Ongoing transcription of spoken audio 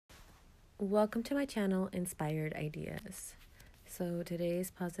Welcome to my channel, Inspired Ideas. So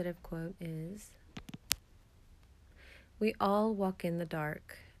today's positive quote is, "We all walk in the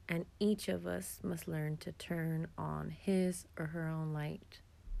dark, and each of us must learn to turn on his or her own light."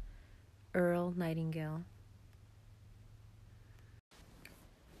 Earl Nightingale.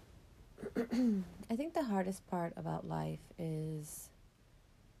 I think the hardest part about life is,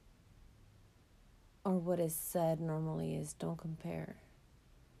 or what is said normally is, don't compare.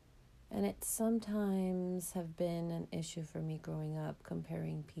 And it sometimes have been an issue for me growing up,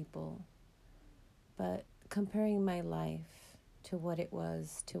 comparing people. But comparing my life to what it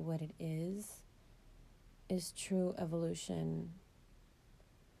was to what it is true evolution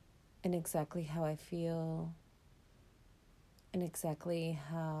and exactly how I feel and exactly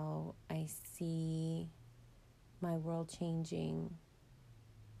how I see my world changing.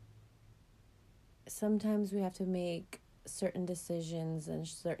 Sometimes we have to make certain decisions and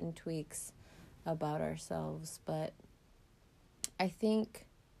certain tweaks about ourselves, but I think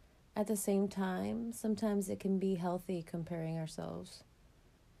at the same time, sometimes it can be healthy comparing ourselves,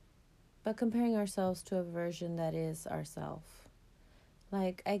 but comparing ourselves to a version that is ourself.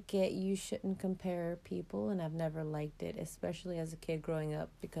 Like, I get you shouldn't compare people, and I've never liked it, especially as a kid growing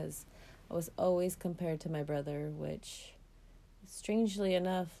up, because I was always compared to my brother, which, strangely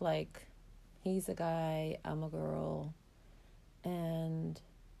enough, like, he's a guy, I'm a girl, and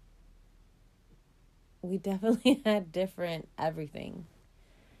we definitely had different everything.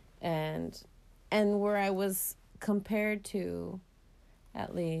 And where I was compared to,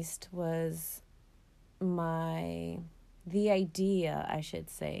 at least, was the idea, I should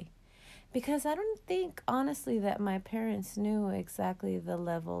say. Because I don't think, honestly, that my parents knew exactly the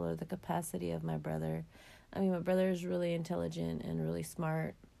level or the capacity of my brother. I mean, my brother is really intelligent and really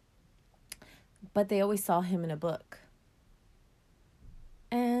smart, but they always saw him in a book.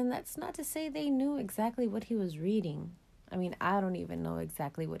 And that's not to say they knew exactly what he was reading. I mean, I don't even know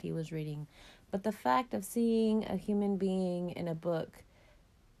exactly what he was reading. But the fact of seeing a human being in a book,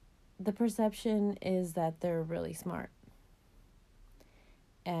 the perception is that they're really smart.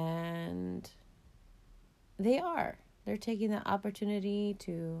 And they are. They're taking the opportunity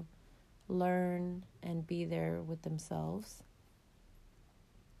to learn and be there with themselves.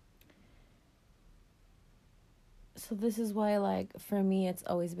 So this is why, like, for me, it's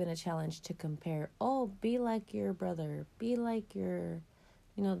always been a challenge to compare. Oh, be like your brother. Be like your,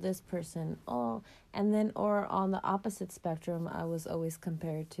 this person. Oh, and then, or on the opposite spectrum, I was always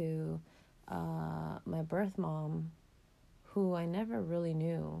compared to my birth mom, who I never really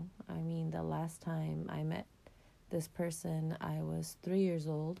knew. I mean, the last time I met this person, I was 3 years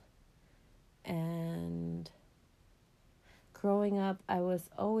old. And growing up, I was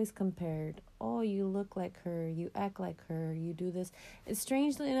always compared. Oh, you look like her, you act like her, you do this. And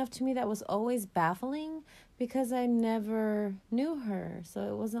strangely enough, to me, that was always baffling because I never knew her.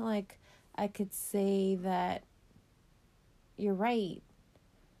 So it wasn't like I could say that you're right,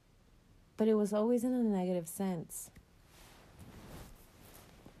 but it was always in a negative sense.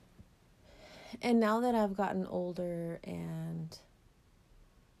 And now that I've gotten older and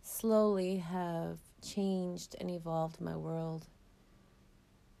slowly have changed and evolved my world,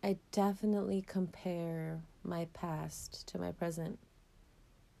 I definitely compare my past to my present.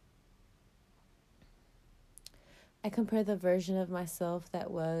 I compare the version of myself that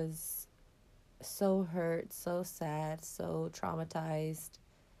was so hurt, so sad, so traumatized,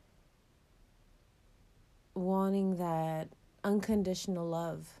 wanting that unconditional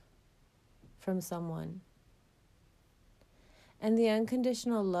love from someone. And the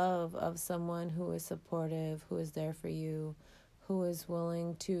unconditional love of someone who is supportive, who is there for you, who is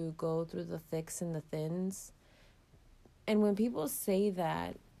willing to go through the thicks and the thins. And when people say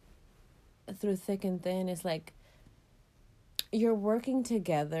that through thick and thin, it's like you're working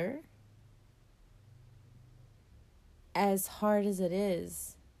together as hard as it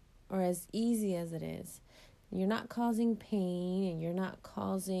is, or as easy as it is. You're not causing pain, and you're not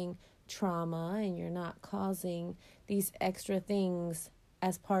causing trauma, and you're not causing these extra things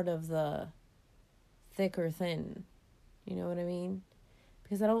as part of the thick or thin. You know what I mean?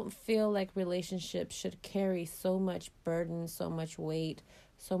 Because I don't feel like relationships should carry so much burden, so much weight,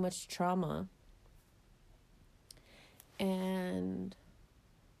 so much trauma. And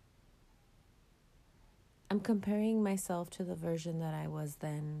I'm comparing myself to the version that I was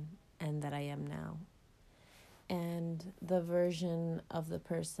then and that I am now. And the version of the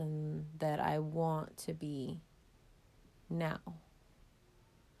person that I want to be now.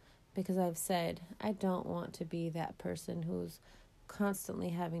 Because I've said, I don't want to be that person who's constantly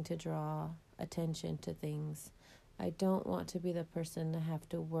having to draw attention to things. I don't want to be the person to have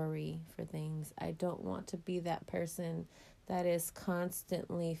to worry for things. I don't want to be that person that is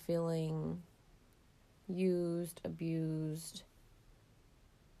constantly feeling used, abused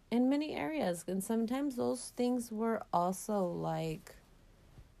in many areas. And sometimes those things were also like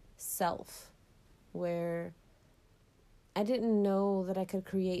self, where I didn't know that I could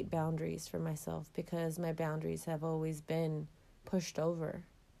create boundaries for myself because my boundaries have always been pushed over.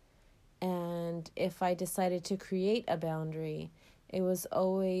 And if I decided to create a boundary, it was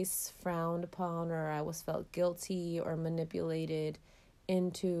always frowned upon, or I was felt guilty or manipulated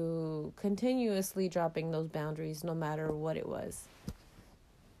into continuously dropping those boundaries no matter what it was.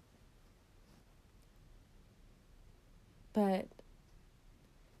 But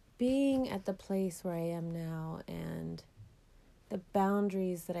being at the place where I am now, and the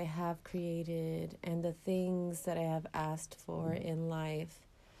boundaries that I have created and the things that I have asked for in life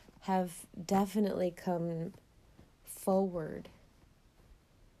have definitely come forward.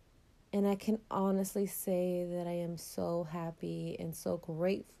 And I can honestly say that I am so happy and so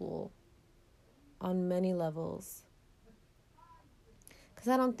grateful on many levels. Because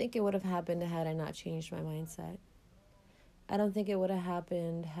I don't think it would have happened had I not changed my mindset. I don't think it would have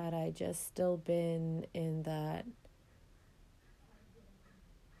happened had I just still been in that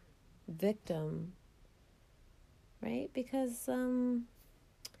victim, right? Because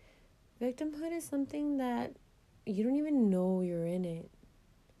victimhood is something that you don't even know you're in it,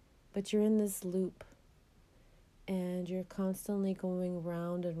 but you're in this loop and you're constantly going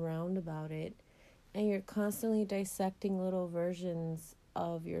round and round about it, and you're constantly dissecting little versions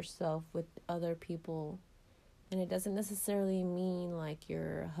of yourself with other people. And it doesn't necessarily mean like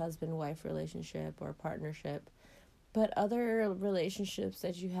your husband-wife relationship or partnership, but other relationships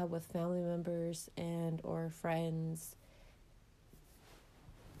that you have with family members and or friends.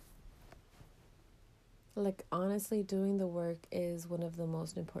 Like, honestly, doing the work is one of the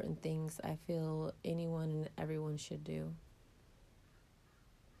most important things I feel anyone and everyone should do.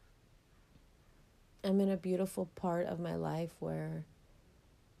 I'm in a beautiful part of my life where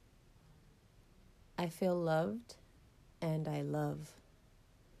I feel loved and I love.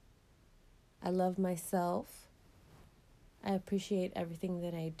 I love myself. I appreciate everything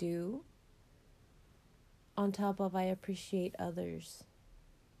that I do. On top of, I appreciate others.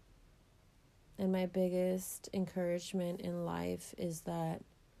 And my biggest encouragement in life is that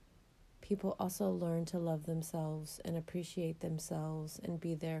people also learn to love themselves and appreciate themselves and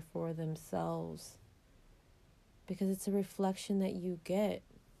be there for themselves, because it's a reflection that you get.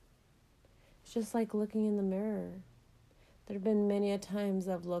 It's just like looking in the mirror. There have been many a times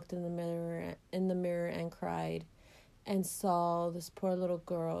I've looked in the mirror and cried and saw this poor little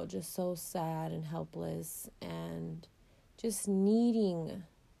girl just so sad and helpless and just needing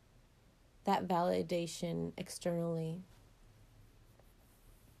that validation externally.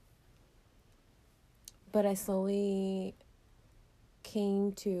 But I slowly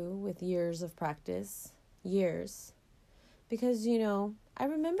came to, with years of practice, because, I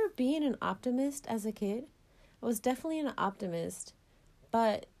remember being an optimist as a kid. I was definitely an optimist,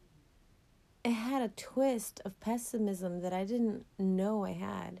 but it had a twist of pessimism that I didn't know I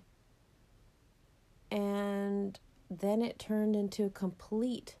had. And then it turned into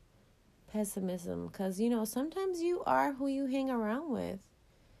complete pessimism, because, sometimes you are who you hang around with.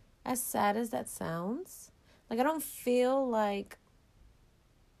 As sad as that sounds, like, I don't feel like,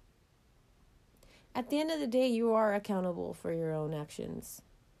 at the end of the day, you are accountable for your own actions.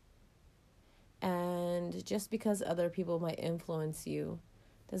 And just because other people might influence you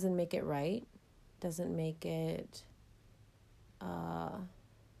doesn't make it right, doesn't make it, it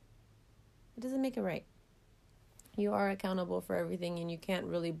doesn't make it right. You are accountable for everything, and you can't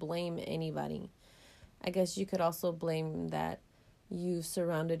really blame anybody. I guess you could also blame that you've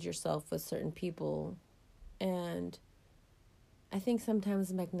surrounded yourself with certain people, and I think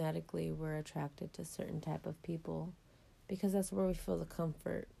sometimes magnetically we're attracted to certain type of people because that's where we feel the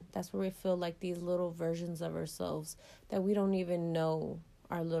comfort. That's where we feel like these little versions of ourselves that we don't even know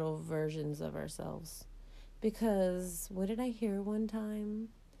are little versions of ourselves. Because what did I hear one time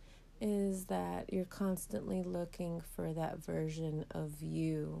is that you're constantly looking for that version of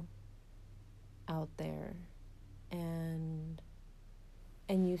you out there, and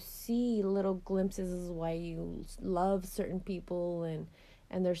you see little glimpses of why you love certain people,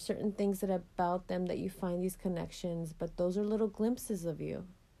 and there's certain things that about them that you find these connections, but those are little glimpses of you.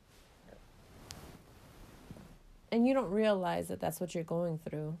 And you don't realize that that's what you're going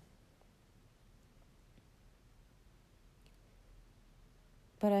through.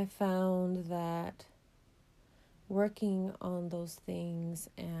 But I found that working on those things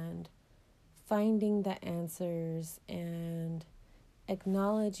and finding the answers and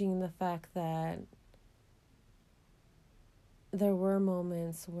acknowledging the fact that there were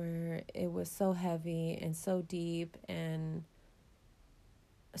moments where it was so heavy and so deep and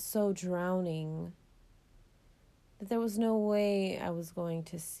so drowning that there was no way I was going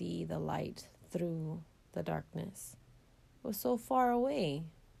to see the light through the darkness. It was so far away.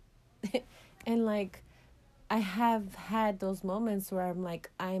 And like, I have had those moments where I'm like,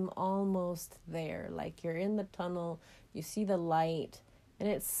 I'm almost there. Like, you're in the tunnel, you see the light, and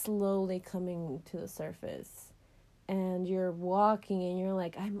it's slowly coming to the surface. And you're walking and you're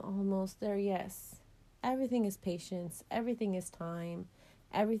like, I'm almost there. Yes. Everything is patience. Everything is time.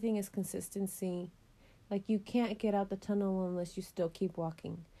 Everything is consistency. Like, you can't get out the tunnel unless you still keep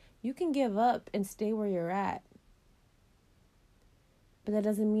walking. You can give up and stay where you're at. But that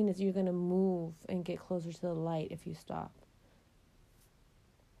doesn't mean that you're going to move and get closer to the light if you stop.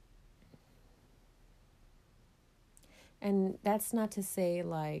 And that's not to say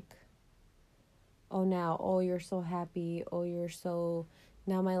like, oh, you're so happy. Oh,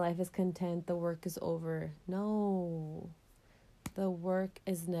 now my life is content. The work is over. No, the work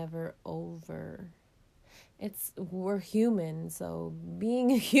is never over. We're human. So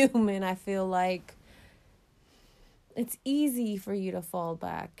being a human, I feel like it's easy for you to fall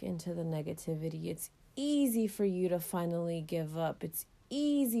back into the negativity. It's easy for you to finally give up. It's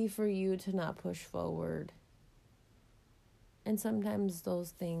easy for you to not push forward. And sometimes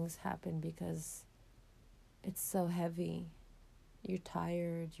those things happen because it's so heavy. You're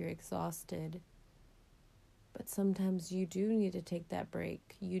tired, you're exhausted. But sometimes you do need to take that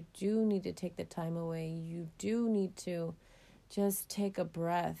break. You do need to take the time away. You do need to just take a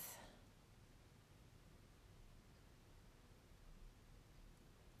breath.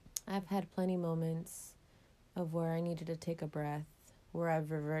 I've had plenty moments of where I needed to take a breath, where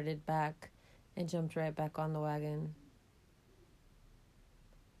I've reverted back and jumped right back on the wagon.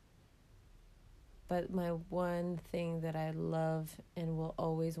 But my one thing that I love and will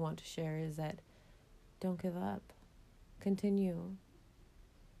always want to share is that don't give up. Continue.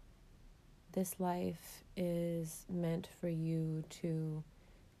 This life is meant for you to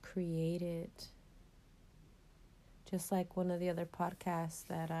create it. Just like one of the other podcasts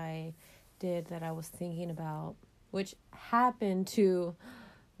that I did that I was thinking about, which happened to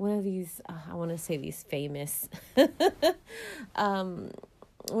one of these, I want to say these famous,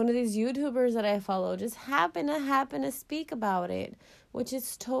 one of these YouTubers that I follow just happened to speak about it, which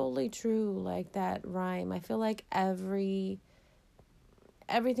is totally true. Like that rhyme. I feel like everything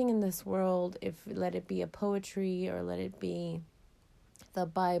in this world, if let it be a poetry or let it be the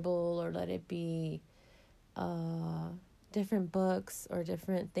Bible or let it be different books or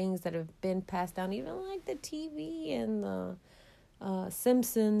different things that have been passed down, even like the TV and the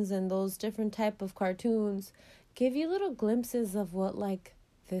Simpsons and those different type of cartoons, give you little glimpses of what like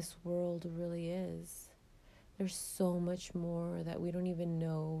this world really is. There's so much more that we don't even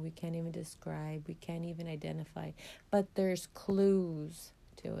know, we can't even describe, we can't even identify, but there's clues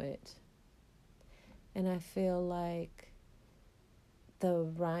to it. And I feel like the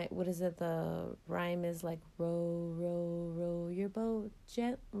rhyme is like, row, row, row your boat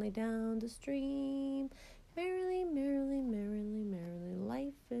gently down the stream. Merrily, merrily, merrily, merrily,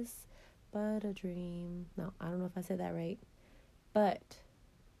 life is but a dream. No, I don't know if I said that right. But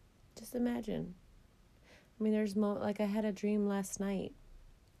just imagine. I mean, like I had a dream last night.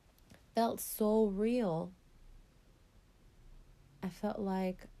 Felt so real. I felt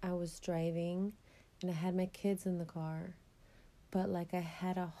like I was driving and I had my kids in the car. But like I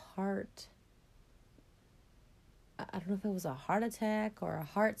had a heart. I don't know if it was a heart attack or a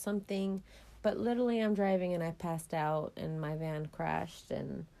heart something. But literally I'm driving and I passed out and my van crashed.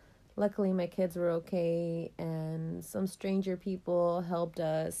 And luckily my kids were okay. And some stranger people helped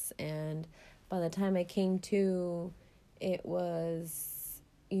us. And by the time I came to, it was,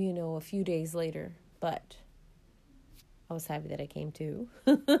 a few days later. But I was happy that I came to.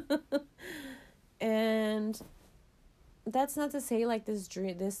 And that's not to say like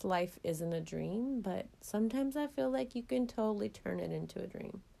this life isn't a dream, but sometimes I feel like you can totally turn it into a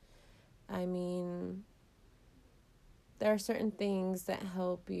dream. I mean, there are certain things that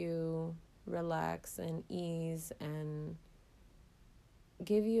help you relax and ease and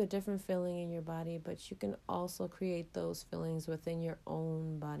give you a different feeling in your body, but you can also create those feelings within your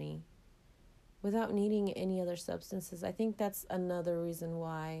own body without needing any other substances. I think that's another reason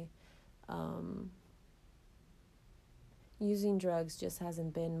why using drugs just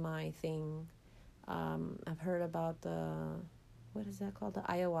hasn't been my thing. I've heard about what is that called? The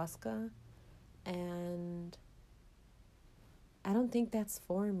ayahuasca. And I don't think that's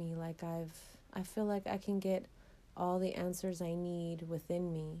for me. Like I feel like I can get all the answers I need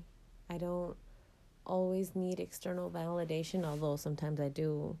within me. I don't always need external validation, although sometimes I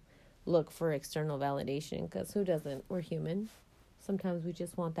do look for external validation, because who doesn't? We're human. Sometimes we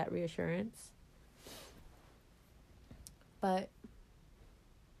just want that reassurance. But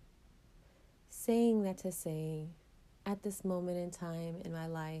saying that to say, at this moment in time in my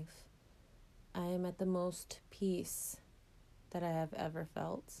life, I am at the most peace that I have ever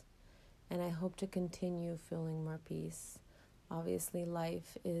felt. And I hope to continue feeling more peace. Obviously,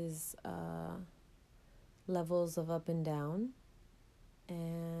 life is levels of up and down.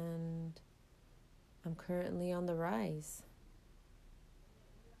 And I'm currently on the rise.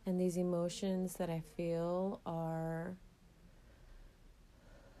 And these emotions that I feel are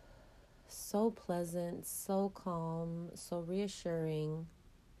so pleasant, so calm, so reassuring.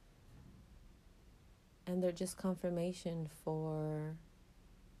 And they're just confirmation for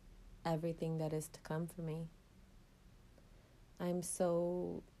everything that is to come for me. I'm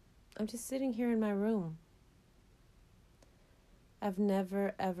just sitting here in my room. I've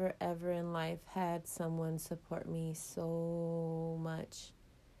never, ever, ever in life had someone support me so much.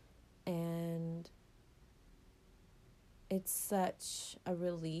 And it's such a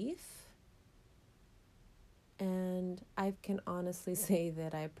relief. And I can honestly say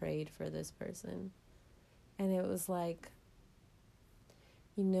that I prayed for this person. And it was like,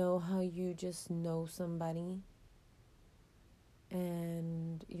 you know how you just know somebody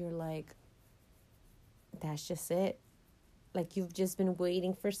and you're like, that's just it. Like you've just been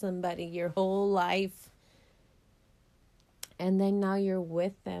waiting for somebody your whole life. And then now you're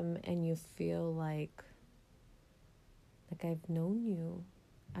with them and you feel like I've known you.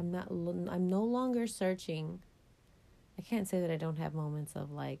 I'm no longer searching. I can't say that I don't have moments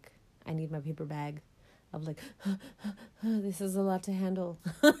of like, I need my paper bag, of like, this is a lot to handle.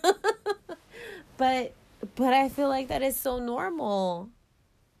 But I feel like that is so normal.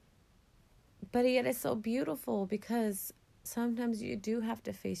 But yet it's so beautiful, because sometimes you do have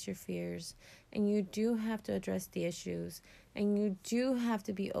to face your fears, and you do have to address the issues, and you do have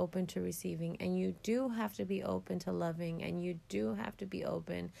to be open to receiving, and you do have to be open to loving, and you do have to be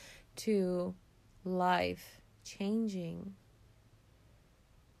open to life changing.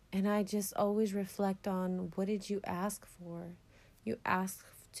 And I just always reflect on, what did you ask for? You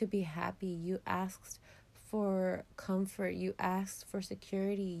asked to be happy. You asked for comfort. You asked for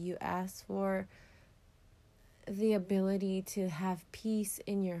security. You asked for the ability to have peace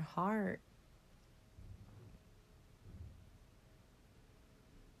in your heart.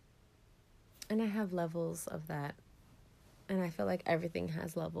 And I have levels of that. And I feel like everything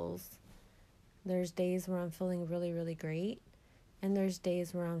has levels. There's days where I'm feeling really, really great. And there's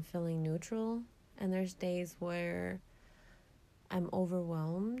days where I'm feeling neutral. And there's days where I'm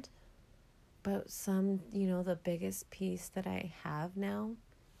overwhelmed. But the biggest peace that I have now,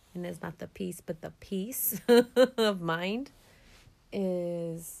 and it's not the peace, but the peace of mind,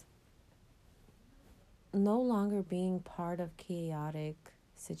 is no longer being part of chaotic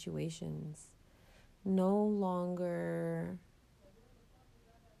situations. No longer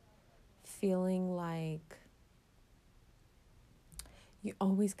feeling like you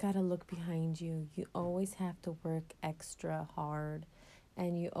always got to look behind you. You always have to work extra hard.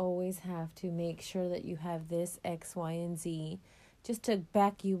 And you always have to make sure that you have this X, Y, and Z just to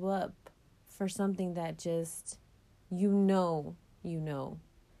back you up for something that just, you know,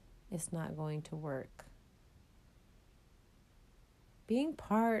 it's not going to work. Being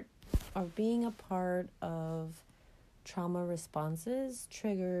a part of trauma responses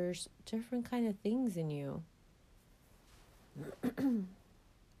triggers different kind of things in you.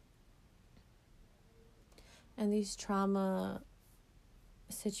 And these trauma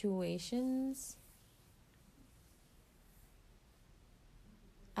situations,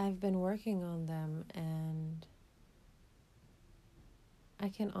 I've been working on them, and I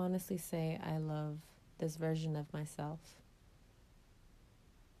can honestly say I love this version of myself.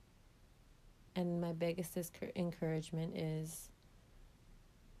 And my biggest encouragement is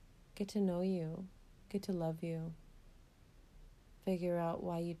get to know you, get to love you, figure out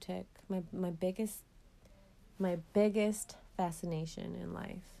why you tick. My biggest fascination in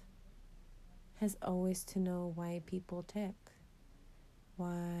life has always to know why people tick.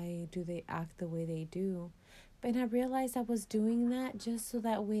 Why do they act the way they do? And I realized I was doing that just so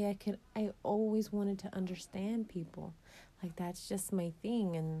that way I always wanted to understand people. Like, that's just my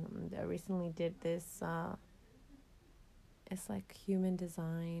thing. And I recently did this, it's like human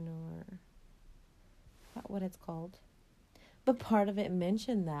design, or I forgot what it's called. But part of it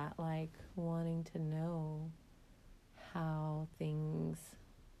mentioned that, like, wanting to know how things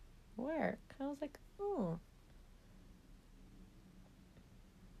work, I was like, oh.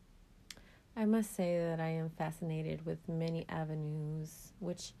 I must say that I am fascinated with many avenues,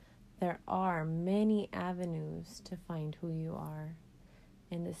 which there are many avenues to find who you are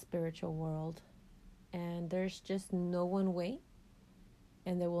in the spiritual world. And there's just no one way,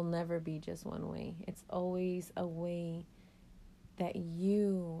 and there will never be just one way. It's always a way that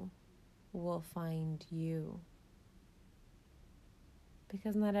you will find you.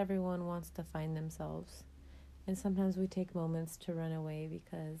 Because not everyone wants to find themselves. And sometimes we take moments to run away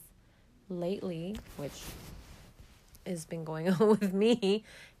because lately, which has been going on with me,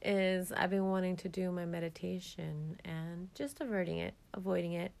 is I've been wanting to do my meditation and just avoiding it.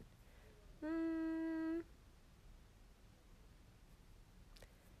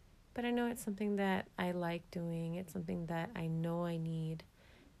 But I know it's something that I like doing. It's something that I know I need.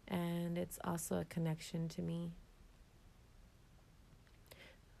 And it's also a connection to me.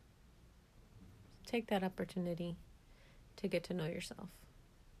 Take that opportunity to get to know yourself.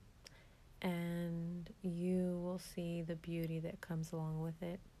 And you will see the beauty that comes along with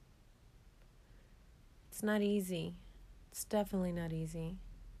it. It's not easy. It's definitely not easy.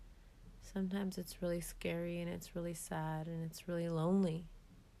 Sometimes it's really scary and it's really sad and it's really lonely.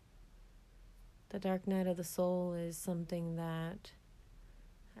 The dark night of the soul is something that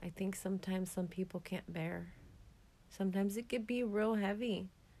I think sometimes some people can't bear. Sometimes it could be real heavy.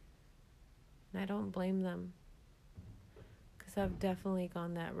 And I don't blame them. Because I've definitely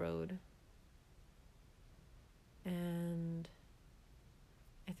gone that road. And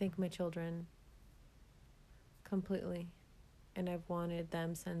I thank my children completely. And I've wanted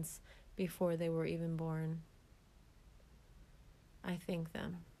them since before they were even born. I thank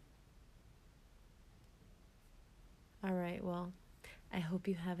them. All right, well, I hope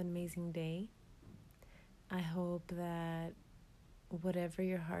you have an amazing day. I hope that whatever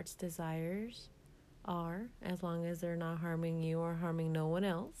your heart's desires are, as long as they're not harming you or harming no one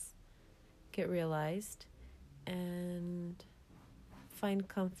else, get realized and find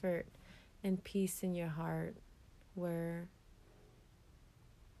comfort and peace in your heart where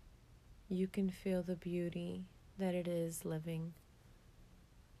you can feel the beauty that it is living,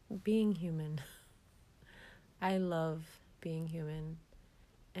 being human. I love being human,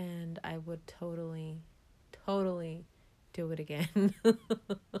 and I would totally do it again.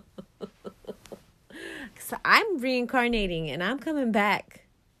 So I'm reincarnating and I'm coming back.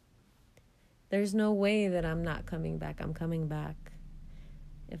 There's no way that I'm not coming back. I'm coming back.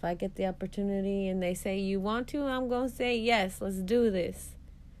 If I get the opportunity and they say, you want to, I'm going to say, yes, let's do this.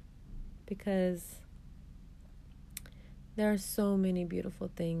 Because there are so many beautiful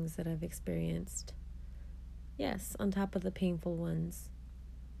things that I've experienced. Yes, on top of the painful ones.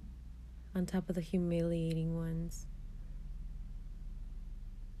 On top of the humiliating ones.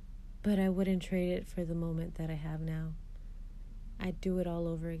 But I wouldn't trade it for the moment that I have now. I'd do it all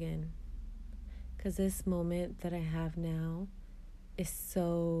over again. Because this moment that I have now is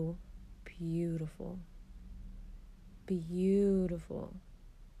so beautiful. Beautiful.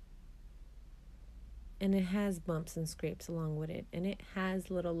 And it has bumps and scrapes along with it. And it has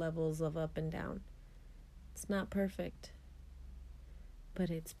little levels of up and down. It's not perfect.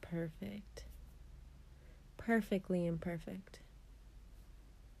 But it's perfect. Perfectly imperfect.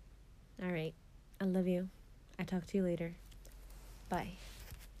 All right. I love you. I talk to you later. Bye.